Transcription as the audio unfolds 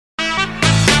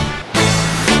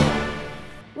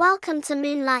Welcome to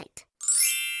Moonlight.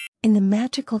 In the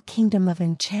magical kingdom of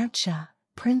Enchantia,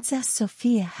 Princess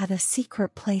Sofia had a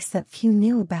secret place that few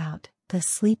knew about, the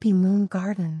Sleepy Moon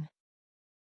Garden.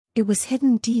 It was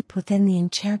hidden deep within the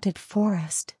enchanted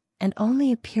forest, and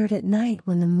only appeared at night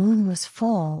when the moon was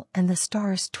full and the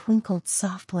stars twinkled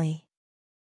softly.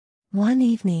 One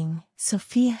evening,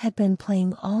 Sofia had been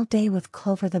playing all day with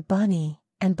Clover the bunny,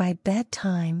 and by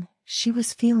bedtime, she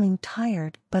was feeling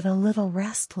tired but a little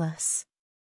restless.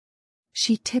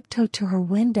 She tiptoed to her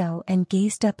window and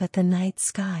gazed up at the night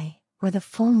sky, where the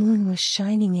full moon was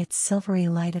shining its silvery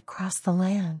light across the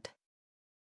land.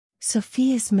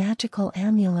 Sofia's magical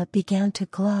amulet began to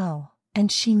glow, and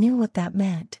she knew what that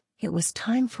meant. It was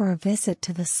time for a visit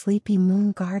to the Sleepy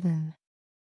Moon Garden.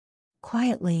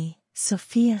 Quietly,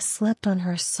 Sofia slipped on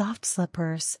her soft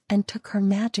slippers and took her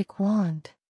magic wand.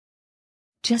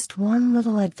 "Just one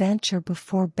little adventure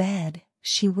before bed,"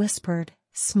 she whispered,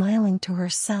 smiling to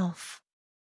herself.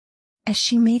 As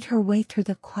she made her way through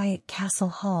the quiet castle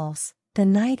halls, the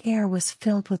night air was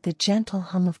filled with the gentle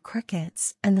hum of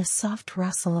crickets and the soft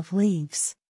rustle of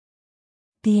leaves.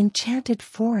 The enchanted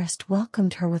forest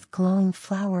welcomed her with glowing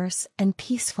flowers and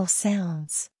peaceful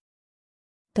sounds.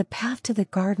 The path to the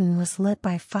garden was lit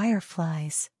by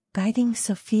fireflies, guiding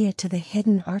Sofia to the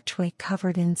hidden archway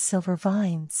covered in silver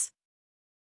vines.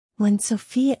 When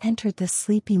Sofia entered the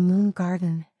Sleepy Moon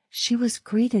Garden, she was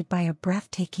greeted by a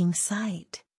breathtaking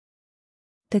sight.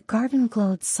 The garden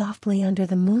glowed softly under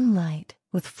the moonlight,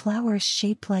 with flowers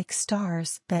shaped like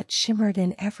stars that shimmered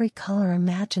in every color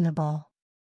imaginable.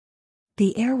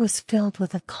 The air was filled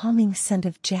with a calming scent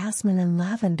of jasmine and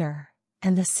lavender,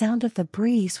 and the sound of the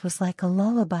breeze was like a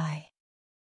lullaby.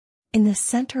 In the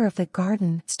center of the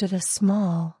garden stood a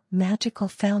small, magical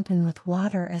fountain with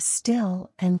water as still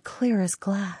and clear as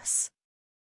glass.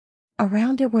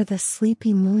 Around it were the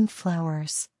sleepy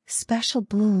moonflowers, special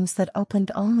blooms that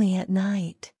opened only at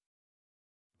night.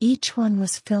 Each one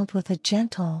was filled with a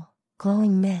gentle,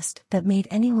 glowing mist that made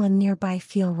anyone nearby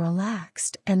feel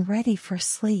relaxed and ready for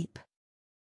sleep.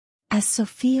 As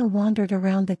Sofia wandered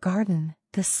around the garden,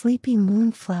 the sleepy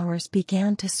moonflowers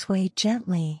began to sway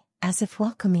gently, as if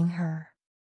welcoming her.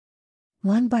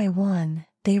 One by one,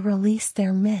 they released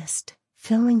their mist,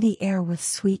 filling the air with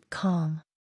sweet calm.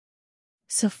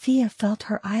 Sofia felt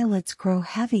her eyelids grow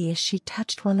heavy as she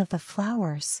touched one of the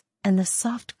flowers, and the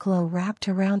soft glow wrapped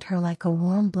around her like a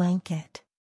warm blanket.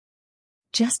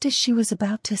 Just as she was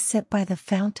about to sit by the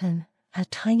fountain, a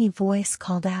tiny voice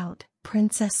called out,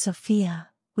 "Princess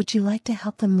Sofia, would you like to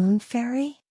help the moon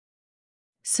fairy?"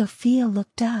 Sofia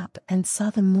looked up and saw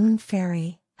the moon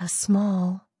fairy, a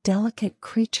small, delicate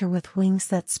creature with wings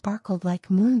that sparkled like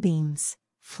moonbeams,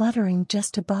 fluttering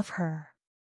just above her.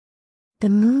 The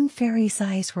moon fairy's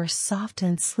eyes were soft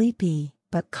and sleepy,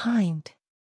 but kind.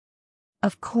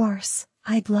 "Of course,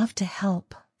 I'd love to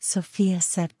help," Sofia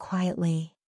said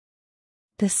quietly.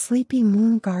 "The Sleepy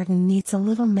Moon Garden needs a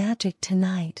little magic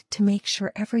tonight to make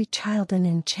sure every child in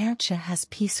Enchantia has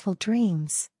peaceful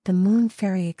dreams," the moon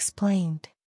fairy explained.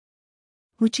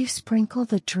 "Would you sprinkle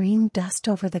the dream dust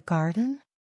over the garden?"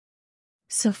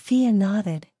 Sofia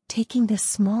nodded, taking the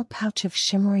small pouch of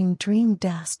shimmering dream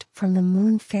dust from the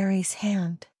moon fairy's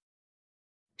hand.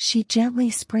 She gently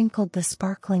sprinkled the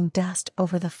sparkling dust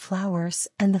over the flowers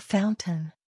and the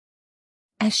fountain.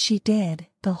 As she did,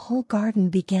 the whole garden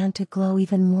began to glow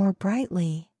even more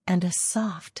brightly, and a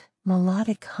soft,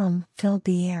 melodic hum filled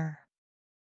the air.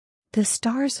 The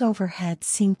stars overhead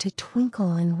seemed to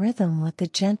twinkle in rhythm with the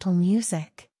gentle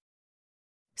music.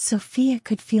 Sofia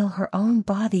could feel her own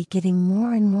body getting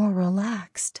more and more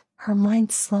relaxed, her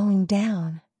mind slowing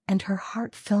down, and her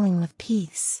heart filling with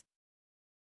peace.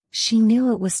 She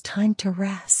knew it was time to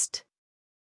rest.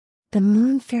 The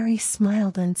moon fairy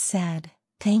smiled and said,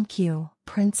 "Thank you,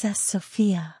 Princess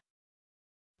Sofia.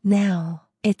 Now,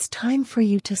 it's time for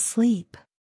you to sleep."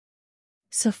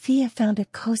 Sofia found a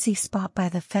cozy spot by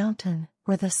the fountain,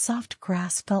 where the soft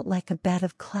grass felt like a bed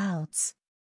of clouds.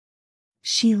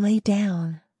 She lay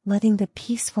down, letting the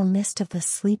peaceful mist of the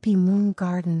Sleepy Moon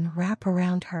Garden wrap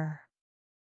around her.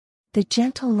 The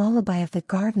gentle lullaby of the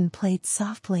garden played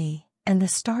softly, and the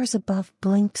stars above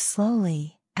blinked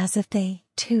slowly, as if they,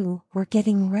 too, were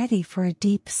getting ready for a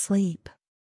deep sleep.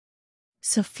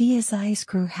 Sofia's eyes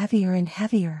grew heavier and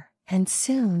heavier, and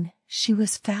soon, she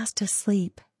was fast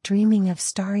asleep, dreaming of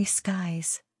starry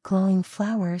skies, glowing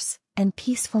flowers, and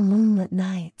peaceful moonlit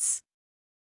nights.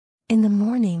 In the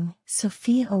morning,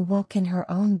 Sofia awoke in her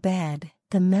own bed,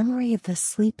 the memory of the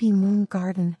Sleepy Moon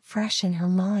Garden fresh in her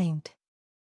mind.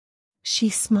 She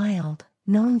smiled,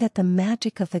 knowing that the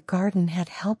magic of the garden had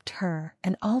helped her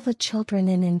and all the children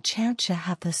in Enchantia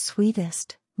have the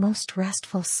sweetest, most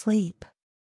restful sleep.